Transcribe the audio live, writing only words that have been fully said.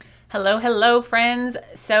Hello, hello, friends.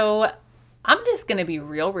 So I'm just going to be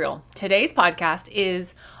real. Today's podcast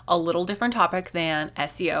is a little different topic than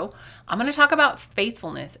SEO. I'm going to talk about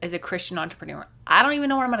faithfulness as a Christian entrepreneur. I don't even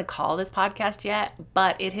know what I'm going to call this podcast yet,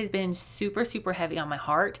 but it has been super heavy on my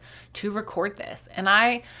heart to record this. And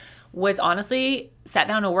I was honestly sat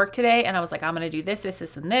down to work today and I was like, I'm going to do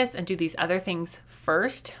this, and do these other things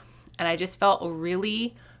first. And I just felt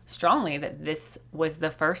really strongly that this was the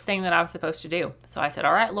first thing that I was supposed to do. So I said,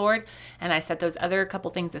 all right, Lord. And I set those other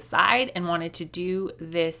couple things aside and wanted to do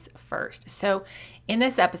this first. So in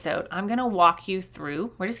this episode, I'm going to walk you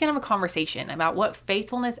through, we're just going to have a conversation about what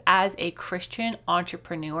faithfulness as a Christian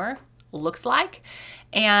entrepreneur looks like.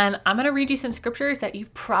 And I'm going to read you some scriptures that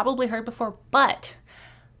you've probably heard before, but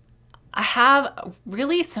I have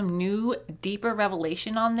really some new, deeper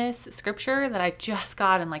revelation on this scripture that I just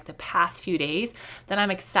got in like the past few days that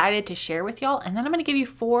I'm excited to share with y'all. And then I'm going to give you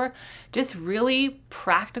 4 just really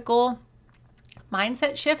practical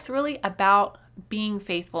mindset shifts really about being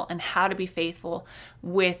faithful and how to be faithful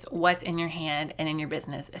with what's in your hand and in your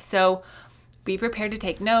business. So be prepared to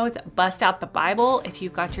take notes, bust out the Bible if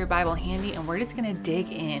you've got your Bible handy, and we're just going to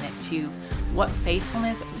dig into what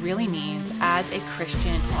faithfulness really means as a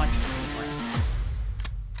Christian entrepreneur.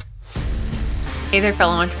 Hey there,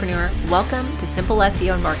 fellow entrepreneur. Welcome to Simple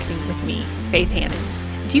SEO and Marketing with me, Faith Hannon.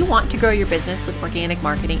 Do you want to grow your business with organic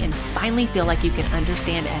marketing and finally feel like you can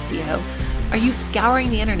understand SEO? Are you scouring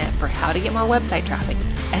the internet for how to get more website traffic,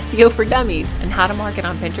 SEO for dummies, and how to market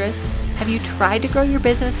on Pinterest? Have you tried to grow your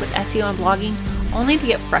business with SEO and blogging only to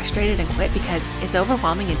get frustrated and quit because it's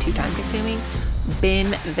overwhelming and too time consuming?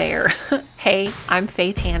 Been there. Hey, I'm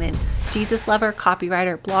Faith Hannon, Jesus lover,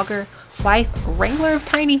 copywriter, blogger, wife, wrangler of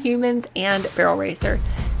tiny humans, and barrel racer.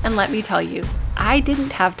 And let me tell you, I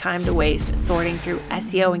didn't have time to waste sorting through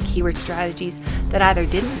SEO and keyword strategies that either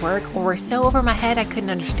didn't work or were so over my head I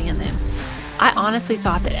couldn't understand them. I honestly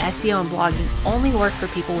thought that SEO and blogging only worked for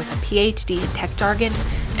people with a PhD in tech jargon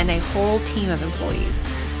and a whole team of employees,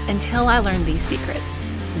 until I learned these secrets.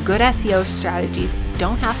 Good SEO strategies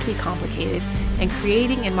don't have to be complicated, and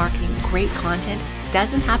creating and marketing great content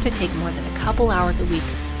doesn't have to take more than a couple hours a week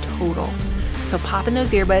total. So pop in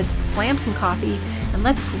those earbuds, slam some coffee, and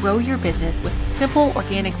let's grow your business with simple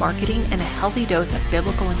organic marketing and a healthy dose of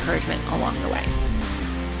biblical encouragement along the way.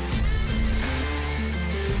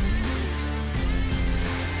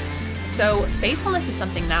 So faithfulness is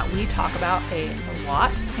something that we talk about a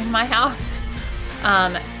lot in my house.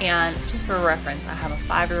 And just for reference, I have a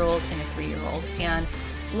 5-year-old and a 3-year-old. And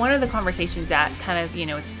one of the conversations that kind of,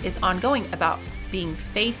 is ongoing about being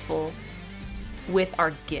faithful with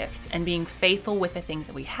our gifts and being faithful with the things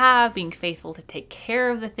that we have, being faithful to take care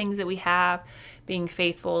of the things that we have, being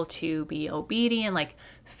faithful to be obedient. Like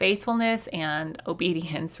faithfulness and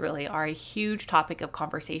obedience really are a huge topic of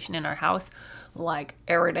conversation in our house, like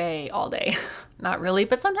every day, all day. Not really,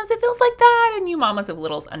 but sometimes it feels like that, and you mamas of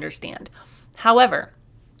littles understand. However,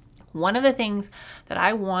 one of the things that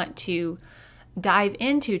I want to dive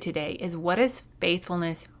into today is, what does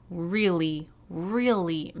faithfulness really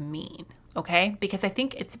mean? Okay? Because I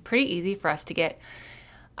think it's pretty easy for us to get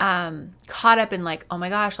caught up in like, oh my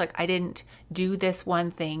gosh, like I didn't do this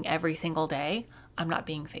one thing every single day, I'm not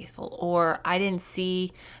being faithful. Or I didn't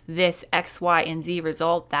see this X, Y, and Z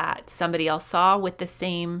result that somebody else saw with the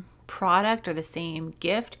same product or the same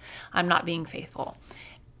gift, I'm not being faithful.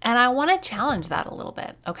 And I want to challenge that a little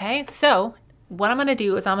bit, okay? So what I'm going to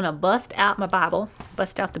do is I'm going to bust out my Bible,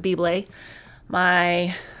 bust out the Bible,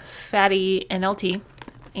 my fatty NLT,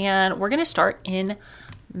 and we're going to start in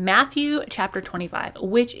Matthew chapter 25,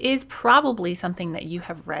 which is probably something that you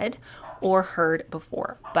have read or heard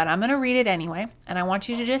before. But I'm going to read it anyway, and I want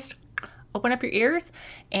you to just open up your ears.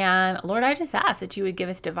 And Lord, I just ask that you would give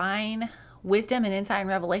us divine wisdom and insight and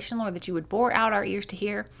revelation, Lord, that you would bore out our ears to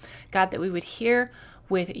hear. God, that we would hear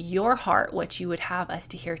with your heart what you would have us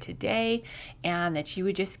to hear today, and that you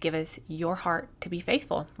would just give us your heart to be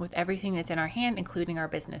faithful with everything that's in our hand, including our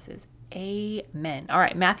businesses. Amen. All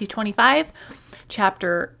right, Matthew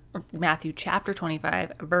chapter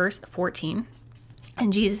 25, verse 14.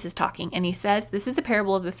 And Jesus is talking, and he says, this is the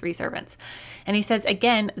parable of the 3 servants. And he says,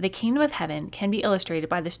 again, the kingdom of heaven can be illustrated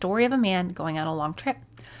by the story of a man going on a long trip.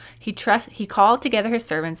 He called together his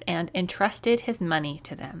servants and entrusted his money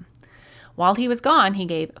to them. While he was gone, he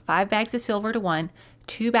gave 5 bags of silver to one,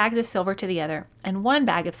 2 bags of silver to the other, and 1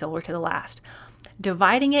 bag of silver to the last,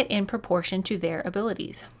 dividing it in proportion to their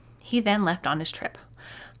abilities. He then left on his trip.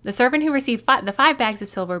 The servant who received the 5 bags of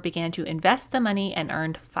silver began to invest the money and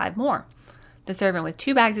earned 5 more. The servant with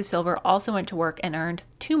 2 bags of silver also went to work and earned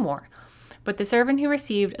 2 more. But the servant who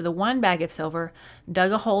received the 1 bag of silver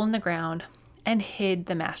dug a hole in the ground and hid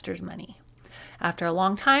the master's money. After a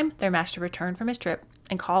long time, their master returned from his trip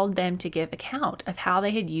and called them to give account of how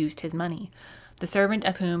they had used his money. The servant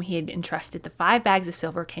of whom he had entrusted the 5 bags of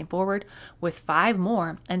silver came forward with 5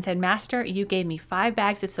 more and said, Master, you gave me 5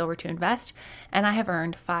 bags of silver to invest, and I have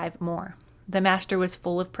earned 5 more. The master was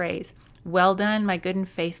full of praise. Well done, my good and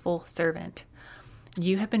faithful servant.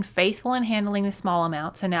 You have been faithful in handling the small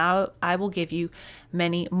amount, so now I will give you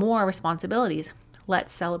many more responsibilities.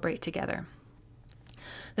 Let's celebrate together.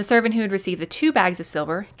 The servant who had received the 2 bags of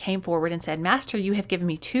silver came forward and said, Master, you have given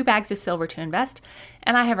me 2 bags of silver to invest,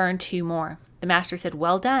 and I have earned 2 more. The master said,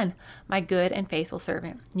 Well done, my good and faithful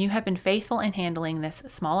servant. You have been faithful in handling this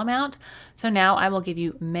small amount, so now I will give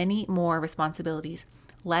you many more responsibilities.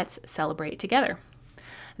 Let's celebrate together.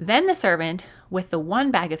 Then the servant with the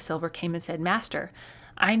 1 bag of silver came and said, Master,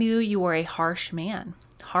 I knew you were a harsh man,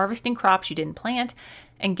 harvesting crops you didn't plant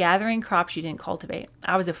and gathering crops you didn't cultivate.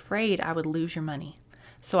 I was afraid I would lose your money,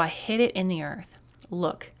 so I hid it in the earth.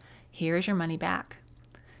 Look, here is your money back.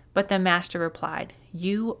 But the master replied,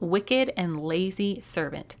 You wicked and lazy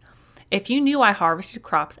servant. If you knew I harvested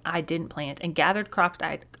crops I didn't plant and gathered crops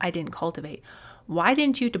I didn't cultivate, why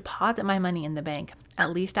didn't you deposit my money in the bank?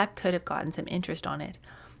 At least I could have gotten some interest on it.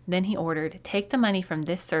 Then he ordered, Take the money from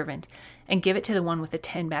this servant and give it to the one with the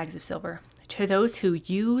 10 bags of silver. To those who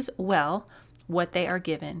use well what they are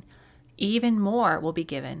given, even more will be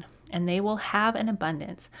given, and they will have an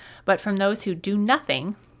abundance. But from those who do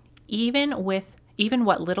nothing, even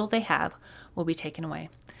what little they have will be taken away.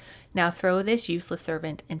 Now throw this useless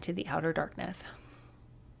servant into the outer darkness.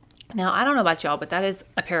 Now, I don't know about y'all, but that is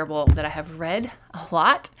a parable that I have read a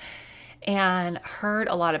lot and heard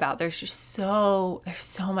a lot about. There's so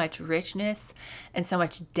much richness and so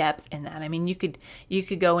much depth in that. I mean, you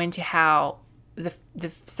could go into how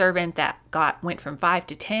the servant that went from 5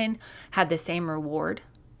 to 10 had the same reward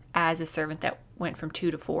as a servant that went from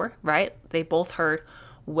 2 to 4, right? They both heard,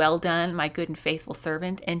 Well done, my good and faithful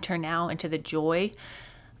servant. Enter now into the joy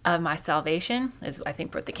of my salvation, is I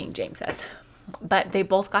think what the King James says. But they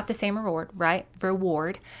both got the same reward, right?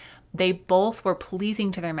 They both were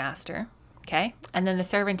pleasing to their master, okay? And then the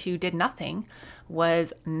servant who did nothing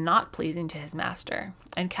was not pleasing to his master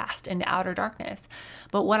and cast into outer darkness.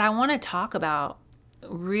 But what I want to talk about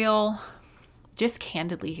just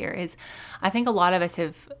candidly here is I think a lot of us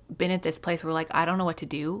have been at this place where we're like, I don't know what to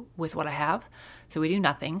do with what I have. So we do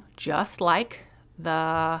nothing, just like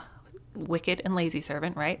the wicked and lazy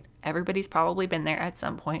servant, right? Everybody's probably been there at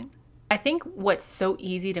some point. I think what's so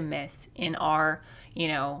easy to miss in our,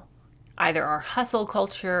 either our hustle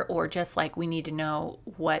culture or just like we need to know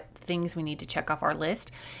what things we need to check off our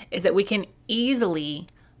list is that we can easily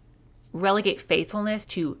relegate faithfulness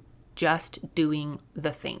to just doing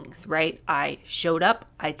the things, right? I showed up,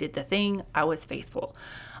 I did the thing, I was faithful.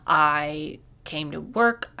 I came to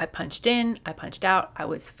work, I punched in, I punched out, I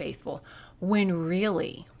was faithful. When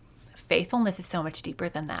really, faithfulness is so much deeper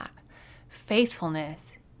than that.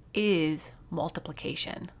 Faithfulness is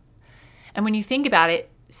multiplication. And when you think about it,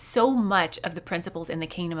 so much of the principles in the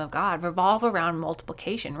kingdom of God revolve around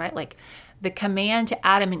multiplication, right? Like the command to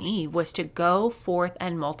Adam and Eve was to go forth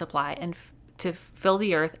and multiply and to fill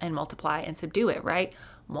the earth and multiply and subdue it, right?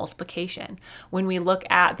 Multiplication. When we look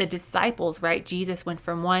at the disciples, right? Jesus went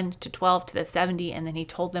from 1 to 12 to the 70, and then he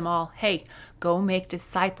told them all, hey, go make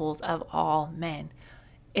disciples of all men.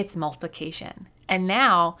 It's multiplication. And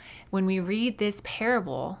now when we read this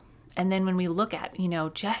parable, and then when we look at,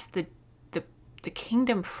 just the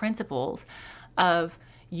kingdom principles of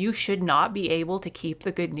you should not be able to keep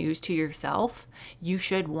the good news to yourself. You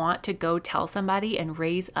should want to go tell somebody and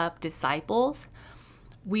raise up disciples.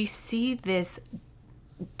 We see this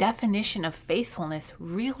definition of faithfulness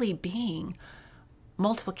really being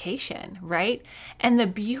multiplication, right? And the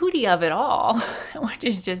beauty of it all, which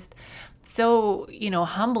is just so,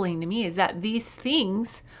 humbling to me, is that these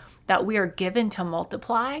things that we are given to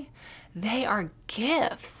multiply, they are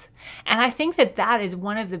gifts. And I think that is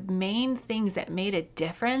one of the main things that made a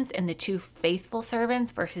difference in the 2 faithful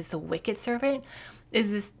servants versus the wicked servant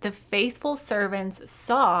is the faithful servants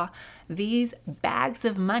saw these bags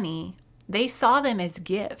of money. They saw them as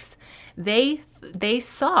gifts. They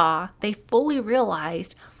fully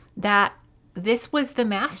realized that this was the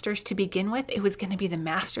master's to begin with. It was going to be the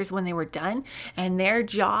master's when they were done. And their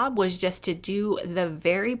job was just to do the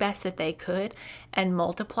very best that they could and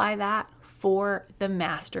multiply that for the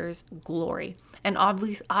master's glory. And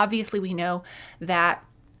obviously we know that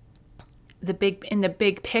in the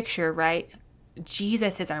big picture, right?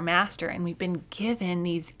 Jesus is our master, and we've been given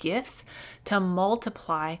these gifts to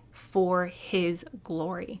multiply for his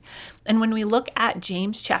glory. And when we look at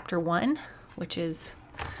James chapter 1, which is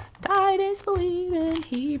Titus, Philemon,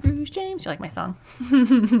 Hebrews, James. You like my song?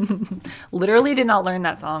 Literally did not learn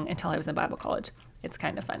that song until I was in Bible college. It's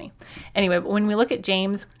kind of funny. Anyway, when we look at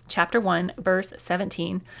James chapter 1, verse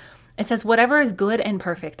 17, it says, whatever is good and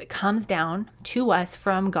perfect comes down to us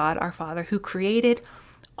from God our Father, who created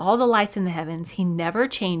all the lights in the heavens. He never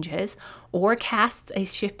changes or casts a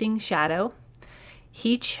shifting shadow.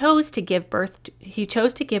 He chose to give birth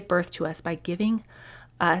to us by giving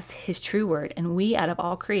us his true word, and we out of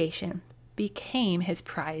all creation became his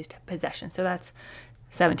prized possession. So that's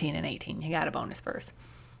 17 and 18. You got a bonus verse.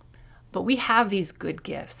 But we have these good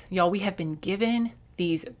gifts. Y'all, we have been given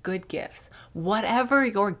these good gifts. Whatever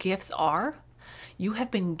your gifts are, you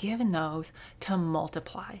have been given those to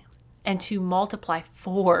multiply and to multiply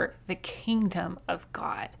for the kingdom of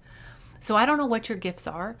God. So I don't know what your gifts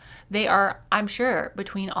are. They are, I'm sure,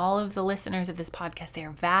 between all of the listeners of this podcast, they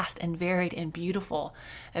are vast and varied and beautiful.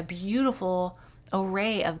 A beautiful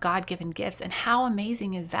array of God-given gifts. And how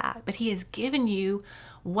amazing is that? But he has given you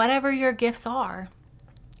whatever your gifts are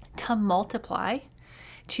to multiply,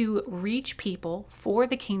 to reach people for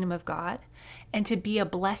the kingdom of God, and to be a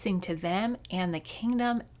blessing to them and the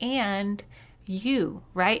kingdom and you,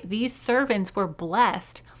 right? These servants were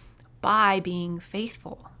blessed by being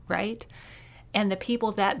faithful, right? And the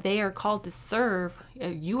people that they are called to serve,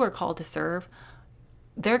 you are called to serve,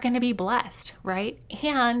 they're going to be blessed, right?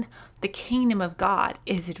 And the kingdom of God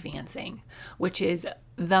is advancing, which is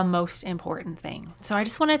the most important thing. So I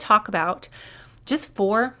just want to talk about just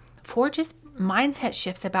four just mindset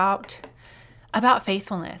shifts about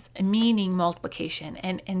faithfulness, meaning multiplication,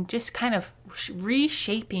 and just kind of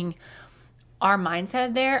reshaping our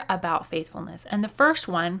mindset there about faithfulness. And the first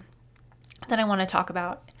one that I want to talk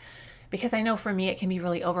about, because I know for me it can be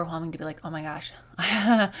really overwhelming to be like, oh my gosh,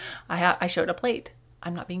 I showed up late.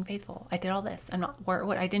 I'm not being faithful. I did all this.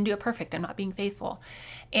 I didn't do it perfect. I'm not being faithful.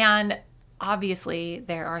 And obviously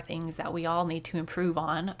there are things that we all need to improve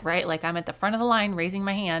on, right? Like I'm at the front of the line raising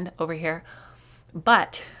my hand over here.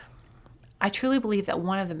 But I truly believe that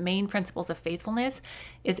one of the main principles of faithfulness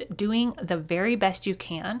is doing the very best you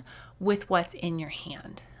can with what's in your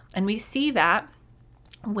hand. And we see that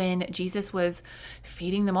when Jesus was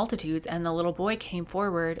feeding the multitudes and the little boy came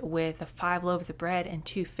forward with the 5 loaves of bread and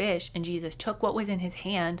 2 fish, and Jesus took what was in his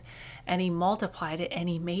hand and he multiplied it and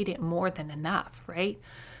he made it more than enough, right?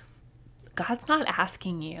 God's not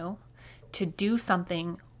asking you to do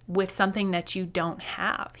something with something that you don't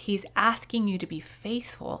have. He's asking you to be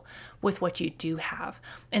faithful with what you do have.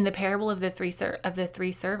 In the parable of the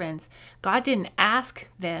three servants, God didn't ask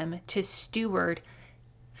them to steward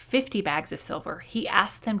 50 bags of silver. He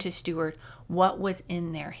asked them to steward what was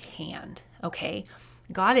in their hand, okay?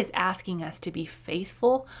 God is asking us to be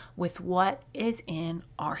faithful with what is in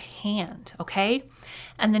our hand, okay?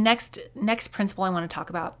 And the next principle I want to talk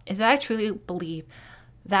about is that I truly believe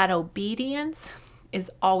that obedience is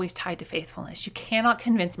always tied to faithfulness. You cannot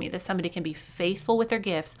convince me that somebody can be faithful with their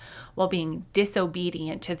gifts while being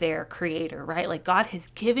disobedient to their creator, right? Like God has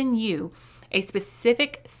given you a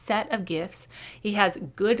specific set of gifts. He has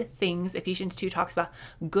good things. Ephesians 2 talks about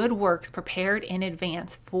good works prepared in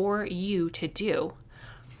advance for you to do.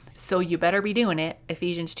 So you better be doing it,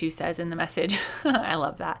 Ephesians 2 says in the Message. I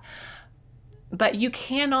love that. But you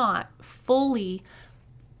cannot fully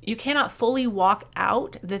walk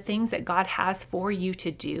out the things that God has for you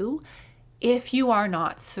to do if you are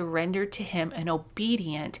not surrendered to him and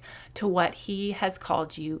obedient to what he has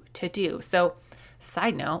called you to do. So,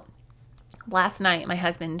 side note, last night, my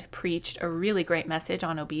husband preached a really great message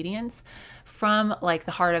on obedience from like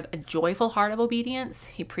a joyful heart of obedience.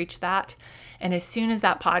 He preached that. And as soon as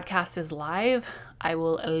that podcast is live, I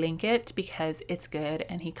will link it because it's good.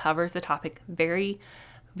 And he covers the topic very,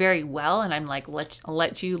 very well. And I'm like, I'll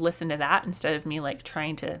let you listen to that instead of me like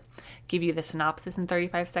trying to give you the synopsis in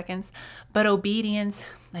 35 seconds. But obedience,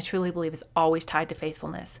 I truly believe, is always tied to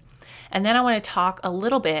faithfulness. And then I want to talk a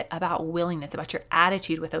little bit about willingness, about your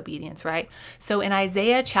attitude with obedience, right? So in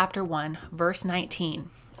Isaiah chapter 1, verse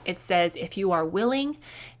 19, it says, if you are willing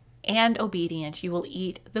and obedient, you will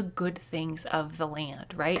eat the good things of the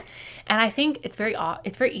land, right? And I think it's very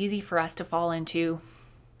easy for us to fall into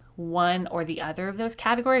one or the other of those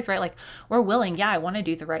categories, right? Like we're willing, yeah, I want to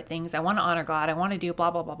do the right things. I want to honor God. I want to do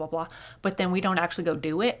blah, blah, blah, blah, blah. But then we don't actually go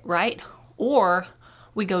do it, right? Or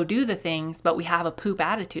we go do the things, but we have a poop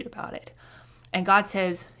attitude about it. And God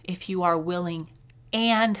says, if you are willing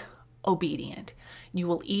and obedient, you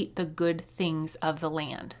will eat the good things of the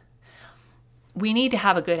land. We need to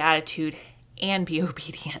have a good attitude and be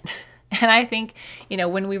obedient. And I think,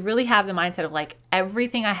 when we really have the mindset of like,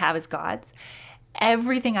 everything I have is God's,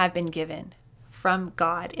 everything I've been given from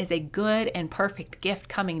God is a good and perfect gift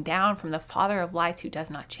coming down from the Father of lights, who does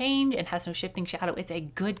not change and has no shifting shadow. It's a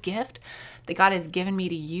good gift that God has given me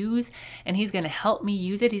to use, and he's going to help me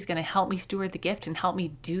use it. He's going to help me steward the gift and help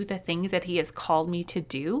me do the things that he has called me to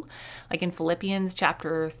do. Like in Philippians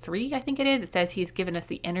chapter 3, I think it says he's given us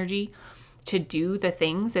the energy to do the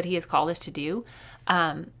things that he has called us to do.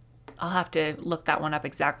 I'll have to look that one up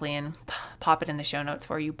exactly and pop it in the show notes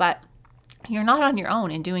for you. But you're not on your own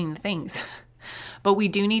in doing the things. But we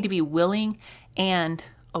do need to be willing and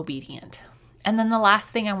obedient. And then the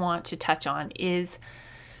last thing I want to touch on is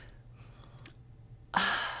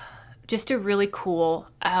just a really cool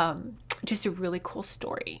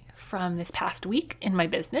story from this past week in my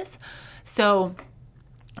business. So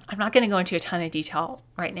I'm not going to go into a ton of detail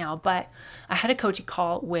right now, but I had a coaching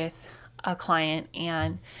call with a client,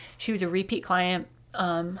 and she was a repeat client.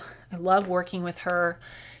 I love working with her.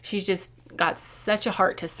 She's just got such a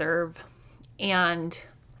heart to serve. And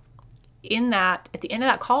at the end of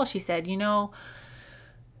that call, she said,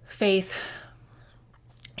 Faith,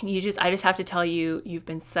 I just have to tell you, you've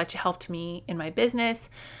been such a help to me in my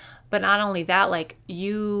business. But not only that,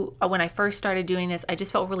 when I first started doing this, I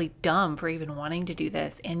just felt really dumb for even wanting to do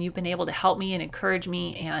this. And you've been able to help me and encourage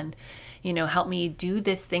me and, help me do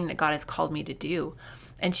this thing that God has called me to do.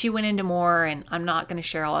 And she went into more, and I'm not going to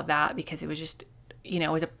share all of that because it was just, it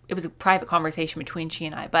was a private conversation between she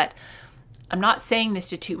and I. But I'm not saying this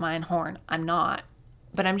to toot my own horn. I'm not.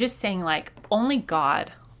 But I'm just saying, only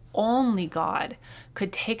God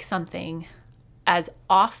could take something as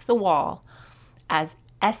off the wall as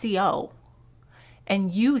SEO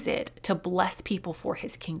and use it to bless people for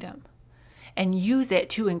his kingdom, and use it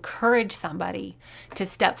to encourage somebody to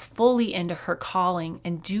step fully into her calling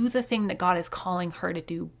and do the thing that God is calling her to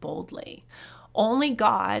do boldly. Only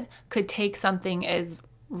God could take something as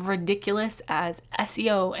ridiculous as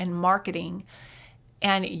SEO and marketing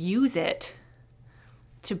and use it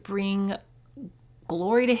to bring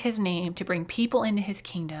glory to his name, to bring people into his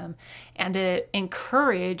kingdom, and to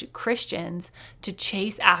encourage Christians to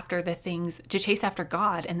chase after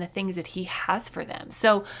God and the things that he has for them.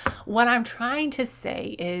 So what I'm trying to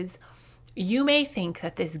say is, you may think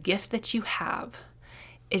that this gift that you have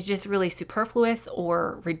is just really superfluous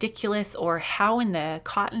or ridiculous, or how in the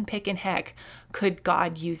cotton picking heck could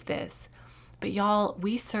God use this? But y'all,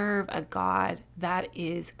 we serve a God that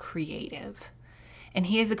is creative, and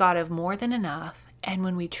he is a God of more than enough. And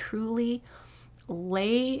when we truly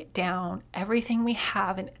lay down everything we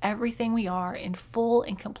have and everything we are in full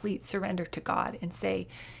and complete surrender to God and say,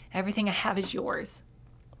 everything I have is yours,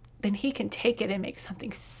 then he can take it and make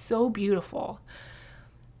something so beautiful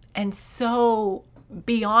and so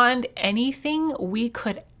beyond anything we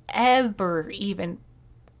could ever even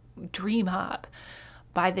dream up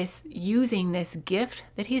by using this gift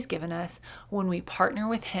that he's given us when we partner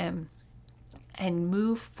with him and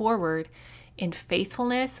move forward in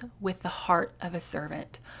faithfulness with the heart of a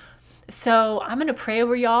servant. So I'm going to pray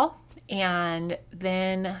over y'all and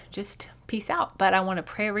then just peace out. But I want to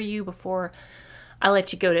pray over you before I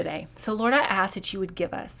let you go today. So Lord, I ask that you would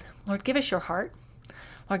give us your heart.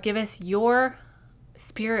 Lord, give us your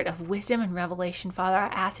spirit of wisdom and revelation. Father, I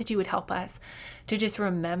ask that you would help us to just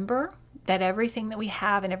remember that everything that we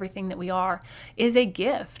have and everything that we are is a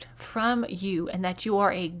gift from you, and that you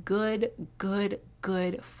are a good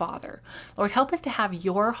Father. Lord, help us to have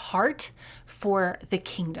your heart for the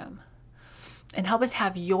kingdom, and help us to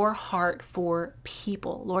have your heart for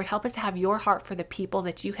people. Lord, help us to have your heart for the people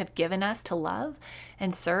that you have given us to love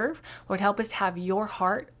and serve. Lord, help us to have your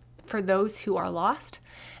heart for those who are lost.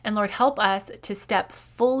 And Lord, help us to step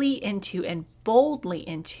fully into and boldly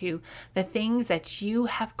into the things that you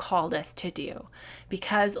have called us to do.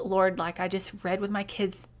 Because Lord, like I just read with my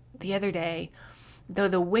kids the other day, though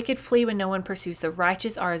the wicked flee when no one pursues, the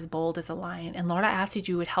righteous are as bold as a lion. And Lord, I ask that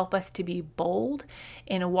you would help us to be bold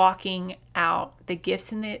in walking out the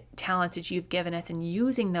gifts and the talents that you've given us and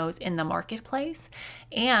using those in the marketplace,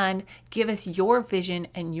 and give us your vision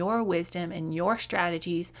and your wisdom and your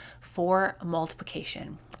strategies for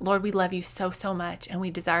multiplication. Lord, we love you so much, and we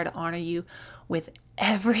desire to honor you with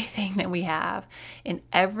everything that we have in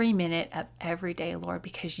every minute of every day, Lord,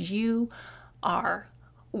 because you are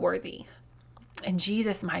worthy. In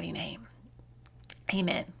Jesus' mighty name,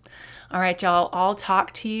 amen. All right, y'all, I'll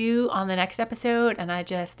talk to you on the next episode, and I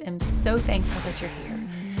just am so thankful that you're here.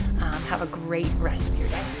 Have a great rest of your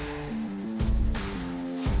day.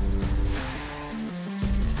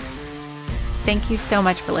 Thank you so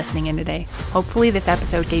much for listening in today. Hopefully this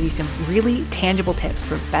episode gave you some really tangible tips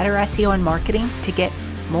for better SEO and marketing to get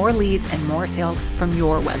more leads and more sales from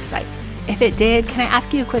your website. If it did, can I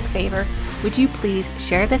ask you a quick favor? Would you please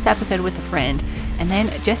share this episode with a friend and then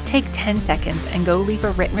just take 10 seconds and go leave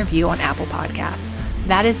a written review on Apple Podcasts?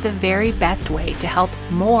 That is the very best way to help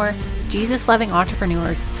more Jesus-loving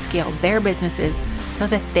entrepreneurs scale their businesses so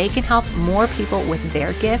that they can help more people with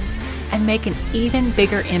their gifts and make an even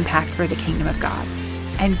bigger impact for the kingdom of God.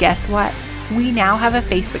 And guess what? We now have a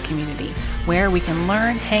Facebook community where we can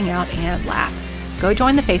learn, hang out, and laugh. Go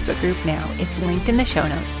join the Facebook group now. It's linked in the show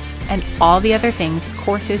notes. And all the other things,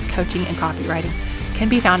 courses, coaching, and copywriting can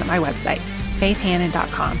be found at my website,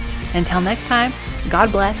 faithhannon.com. Until next time,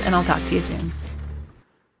 God bless, and I'll talk to you soon.